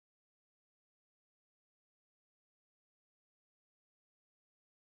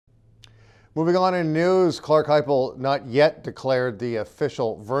Moving on in news, Clarke Heipel not yet declared the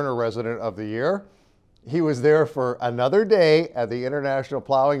official Verner Resident of the Year. He was there for another day at the International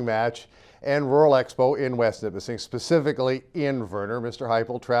Plowing Match and Rural Expo in West Nipissing, specifically in Verner. Mr.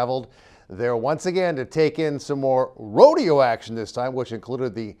 Heipel traveled there once again to take in some more rodeo action this time, which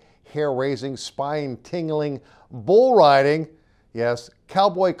included the hair-raising, spine-tingling bull riding. Yes,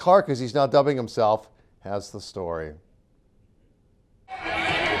 Cowboy Clarke, as he's now dubbing himself, has the story.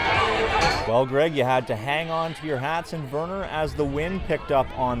 Well, Greg, you had to hang on to your hats in Verner as the wind picked up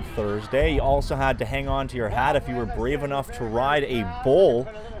on Thursday. You also had to hang on to your hat if you were brave enough to ride a bull.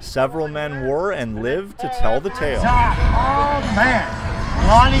 Several men were and lived to tell the tale. Oh, man.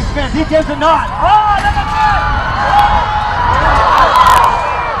 Lonnie Smith, he gives a nod. Oh, look at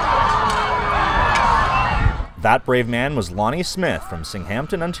that! That brave man was Lonnie Smith from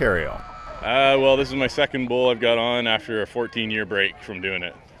Singhampton, Ontario. Well, this is my second bull I've got on after a 14-year break from doing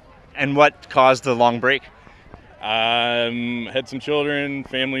it. And what caused the long break? Had some children,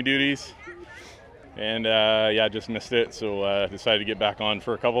 family duties, and yeah, just missed it, so decided to get back on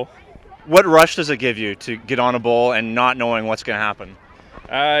for a couple. What rush does it give you to get on a bull and not knowing what's going to happen?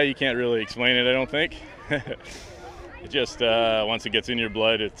 You can't really explain it, I don't think. It just, once it gets in your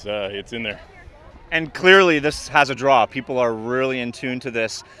blood, it's in there. And clearly this has a draw. People are really in tune to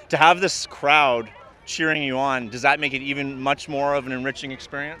this. To have this crowd cheering you on, does that make it even much more of an enriching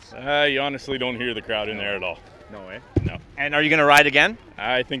experience? You honestly don't hear the crowd in there at all. No way? No. And are you going to ride again?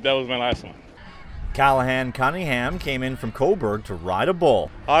 I think that was my last one. Callahan Cunningham came in from Coburg to ride a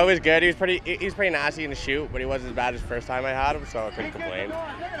bull. Oh, he was good. He was pretty nasty in the chute, but he wasn't as bad as the first time I had him, so I couldn't complain.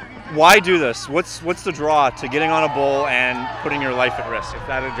 Why do this? What's the draw to getting on a bull and putting your life at risk? It's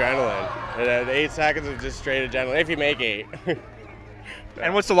that adrenaline. 8 seconds of just straight adrenaline, if you make 8.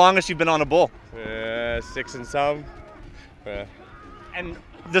 And what's the longest you've been on a bull? 6 and some. Yeah. And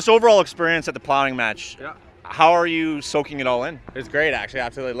this overall experience at the plowing match, yeah. How are you soaking it all in? It's great, actually. I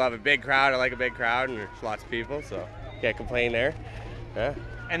absolutely love it. Big crowd. I like a big crowd, and there's lots of people, so can't complain there. Yeah.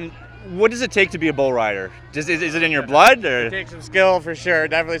 And what does it take to be a bull rider? Is it in your blood? Or? It takes some skill for sure.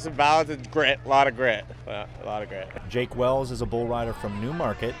 Definitely some balance and grit. A lot of grit. Yeah, a lot of grit. Jake Wells is a bull rider from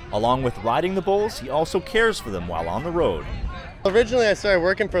Newmarket. Along with riding the bulls, he also cares for them while on the road. Originally, I started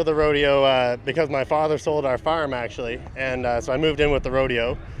working for the rodeo because my father sold our farm, actually, and so I moved in with the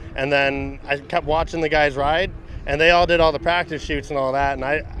rodeo. And then I kept watching the guys ride, and they all did all the practice shoots and all that, and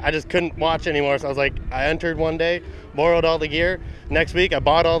I just couldn't watch anymore, so I was like, I entered one day, borrowed all the gear. Next week, I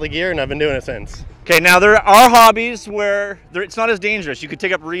bought all the gear, and I've been doing it since. Okay, now there are hobbies where it's not as dangerous. You could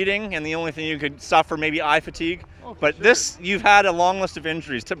take up reading, and the only thing you could suffer maybe eye fatigue. Oh, but sure. This, you've had a long list of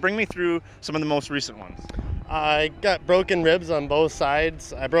injuries. Bring me through some of the most recent ones. I got broken ribs on both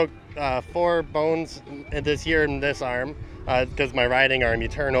sides. I broke 4 bones this year in this arm because my riding arm, you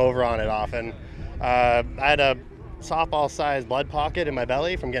turn over on it often. I had a softball-sized blood pocket in my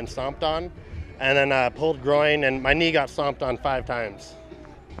belly from getting stomped on, and then pulled groin, and my knee got stomped on 5 times.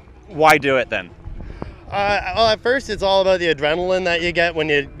 Why do it then? Well, at first it's all about the adrenaline that you get when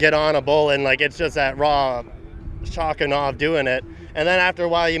you get on a bull, and like it's just that raw shock and awe of doing it. And then after a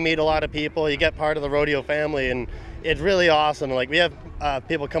while you meet a lot of people, you get part of the rodeo family, and it's really awesome. Like we have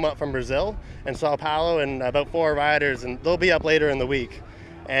people come up from Brazil and Sao Paulo, and about 4 riders, and they'll be up later in the week.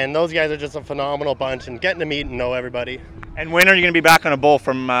 And those guys are just a phenomenal bunch, and getting to meet and know everybody. And when are you going to be back on a bull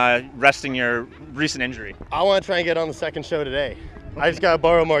from resting your recent injury? I want to try and get on the second show today. I just got to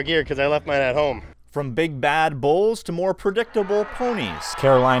borrow more gear because I left mine at home. From big bad bulls to more predictable ponies,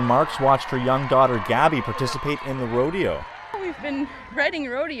 Caroline Marks watched her young daughter Gabby participate in the rodeo. We've been riding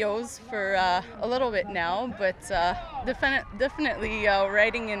rodeos for a little bit now, but definitely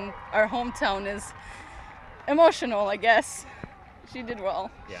riding in our hometown is emotional, I guess. She did well.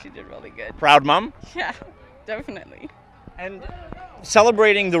 Yeah. She did really good. Proud mom? Yeah, definitely. And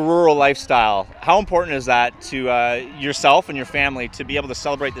celebrating the rural lifestyle, how important is that to yourself and your family to be able to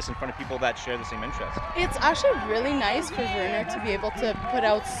celebrate this in front of people that share the same interest? It's actually really nice for Verner to be able to put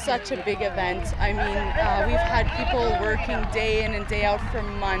out such a big event. I mean, we've had people working day in and day out for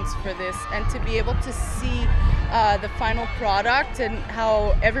months for this, and to be able to see the final product and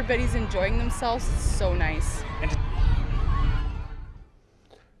how everybody's enjoying themselves is so nice.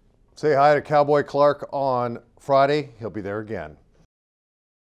 Say hi to Cowboy Clarke on Friday. He'll be there again.